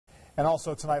And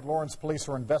also tonight, Lawrence police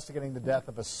are investigating the death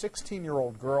of a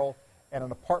 16-year-old girl at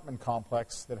an apartment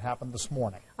complex that happened this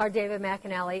morning. Our David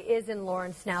McAnally is in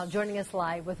Lawrence now, joining us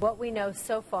live with what we know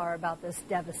so far about this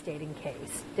devastating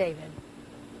case. David.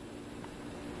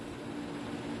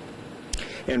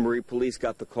 Anne Marie, police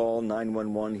got the call,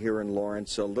 911 here in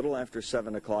Lawrence, a little after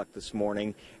 7 o'clock this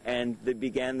morning, and they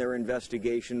began their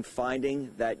investigation,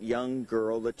 finding that young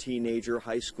girl, a teenager,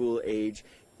 high school age,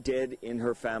 dead in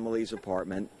her family's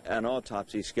apartment. An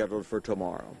autopsy scheduled for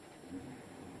tomorrow.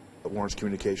 The Lawrence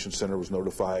Communications Center was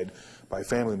notified by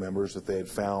family members that they had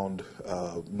found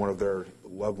one of their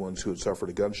loved ones who had suffered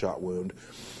a gunshot wound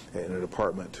in an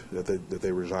apartment that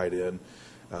they reside in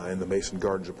the Mason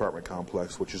Gardens apartment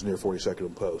complex, which is near 42nd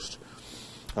and Post.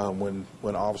 When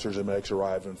officers and medics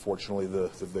arrived, unfortunately, the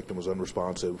victim was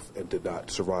unresponsive and did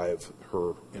not survive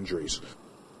her injuries.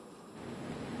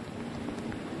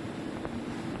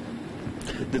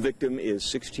 The victim is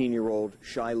 16-year-old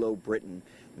Shiloh Britton.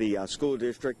 The school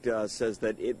district says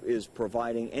that it is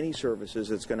providing any services.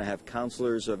 It's going to have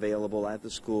counselors available at the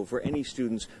school for any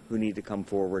students who need to come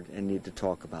forward and need to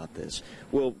talk about this.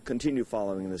 We'll continue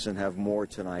following this and have more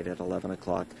tonight at 11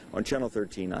 o'clock on Channel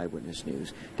 13 Eyewitness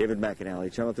News. David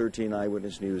McAnally, Channel 13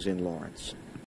 Eyewitness News in Lawrence.